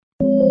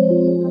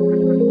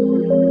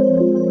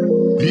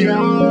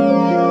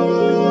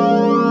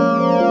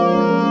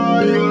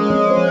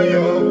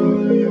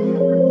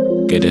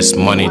Get this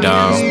money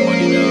down.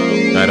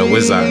 Like a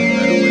wizard.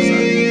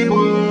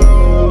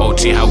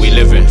 OT, how we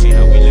living? I'm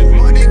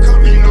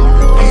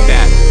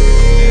that.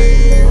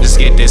 Let's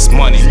get this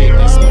money.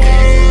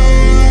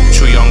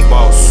 True young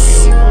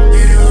boss.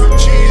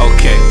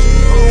 Okay.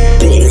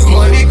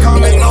 Money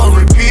coming on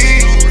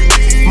repeat.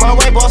 My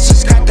YBoss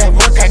has got that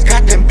work, I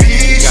got them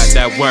peas. Got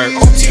that work.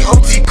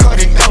 OT, cut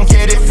it down,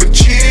 get it for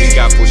cheap.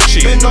 Got for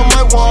cheap. Been on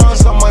my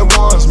ones,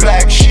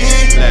 black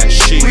shit. Black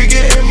sheep. We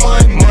getting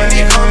money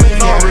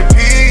coming on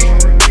repeat.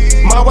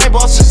 My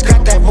YBoss has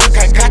got that work,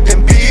 I got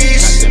them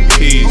peas.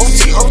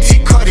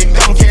 OT, cut it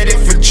down, get it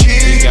for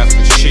cheap. Got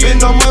for cheap.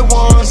 Been on my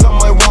ones,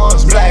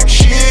 black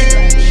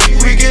shit.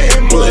 We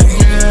getting money.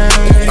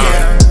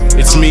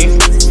 It's me,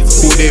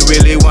 who they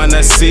really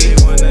wanna see.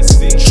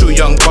 True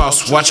young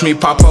boss, watch me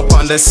pop up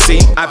on the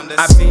scene. I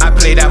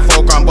play that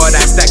foreground, but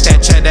I stack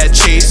that cheddar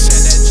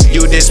cheese.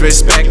 You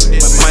disrespect,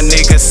 my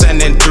nigga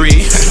sending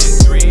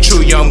 3.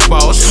 True young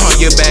boss,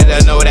 you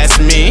better know that's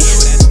me.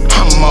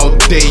 I'm all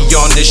day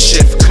on the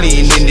shift,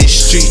 cleaning the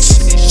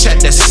streets. Check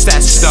the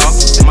stats, dog.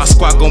 My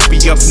squad gon' be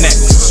up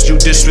next. You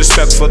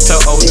disrespectful to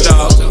old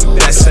dog,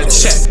 that's a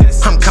check.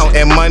 I'm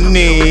counting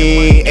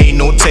money, ain't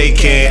no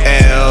taking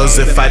L's.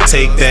 If I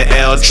take the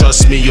L,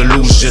 trust me, you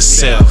lose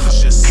yourself.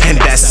 And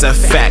that's a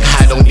fact,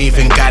 I don't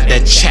even got the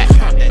chat.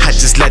 I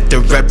just let the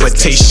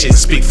reputation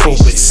speak for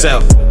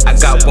itself. I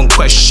got one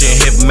question,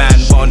 hit man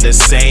born the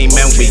same,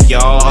 and we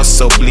all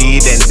also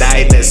bleed and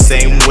die the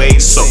same way.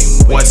 So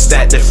what's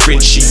that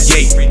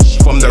differentiate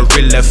from the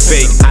real or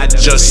fake? I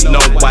just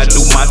know I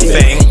do my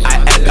thing, I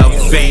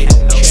elevate.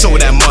 So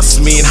that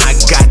must mean I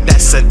got that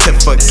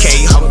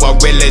certificate of a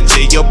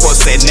religion. You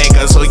pussy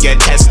niggas who you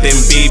testing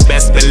be,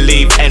 best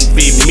believe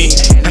envy me.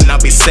 And I'll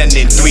be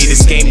sending 3,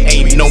 this game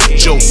ain't no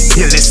joke.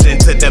 You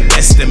listen to the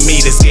best of me,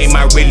 this game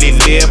I really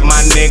live, my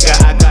nigga.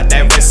 I got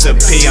that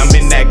recipe, I'm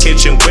in that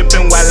kitchen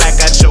whipping while I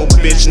got your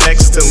bitch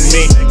next to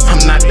me.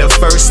 I'm not the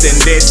first in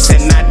this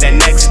and not the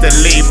next to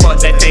leave.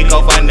 Fuck that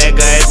takeover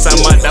nigga, it's a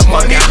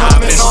motherfucking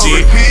harvest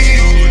G.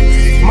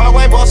 My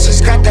YBoss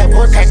has got that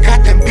work, I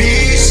got them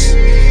bees.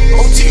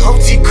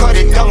 OT, cut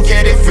it down,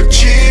 get it for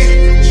cheap.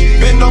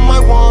 Been on my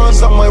ones,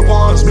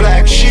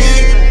 black shit.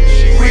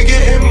 We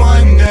getting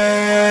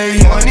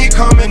money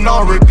coming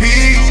on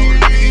repeat.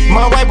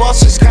 My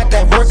YBoss has got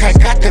that work, I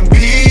got them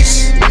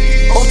bees.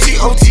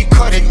 OT,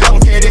 cut it down,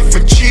 get it for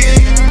cheap.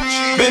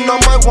 Been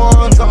on my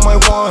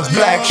ones,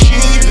 black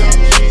shit.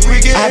 We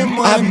getting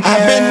money.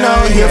 I've been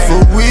out here for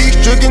weeks,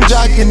 drinking,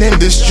 jocking in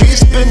the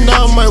streets. Been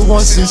on my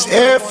ones since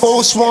Air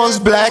Force Ones,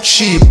 black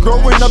sheep.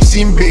 Growing up,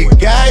 seen big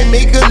guy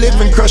make a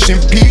living crushing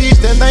peas.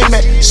 Then I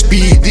met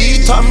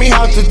Speedy, taught me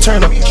how to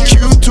turn a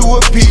Q to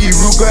a P.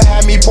 Ruger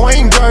had me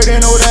point guard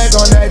and Odag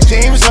on that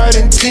James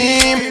Harden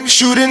team.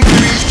 Shooting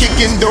 3s,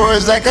 kicking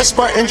doors like a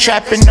Spartan,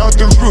 trapping out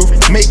the roof.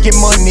 Making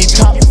money,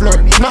 top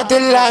floor, not the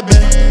lobby.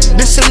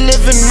 This a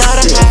living, not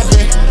a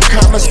habit.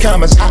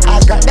 Commas,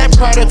 I got that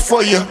product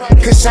for you,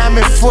 cause I'm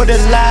in for the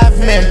live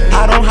men.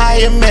 I don't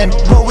hire men,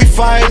 but we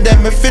fire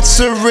them. If it's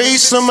a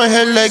race, I'm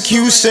ahead like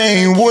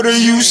Hussein. What are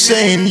you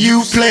saying?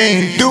 You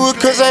playing? Do it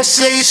cause I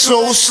say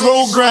so.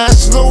 Slow grind,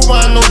 slow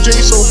wine, no J.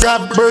 So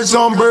got birds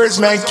on birds,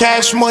 man.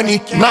 Cash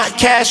money, not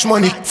cash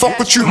money. Fuck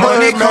what you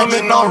heard, man.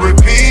 Coming on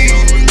repeat.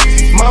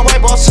 My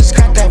YBoss has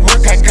got that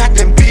work, I got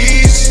them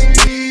bees.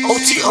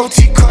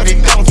 OT, cut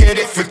it down, get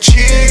it for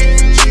cheap.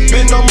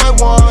 Been on my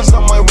ones,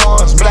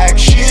 black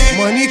shit.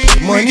 Money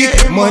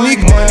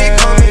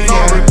coming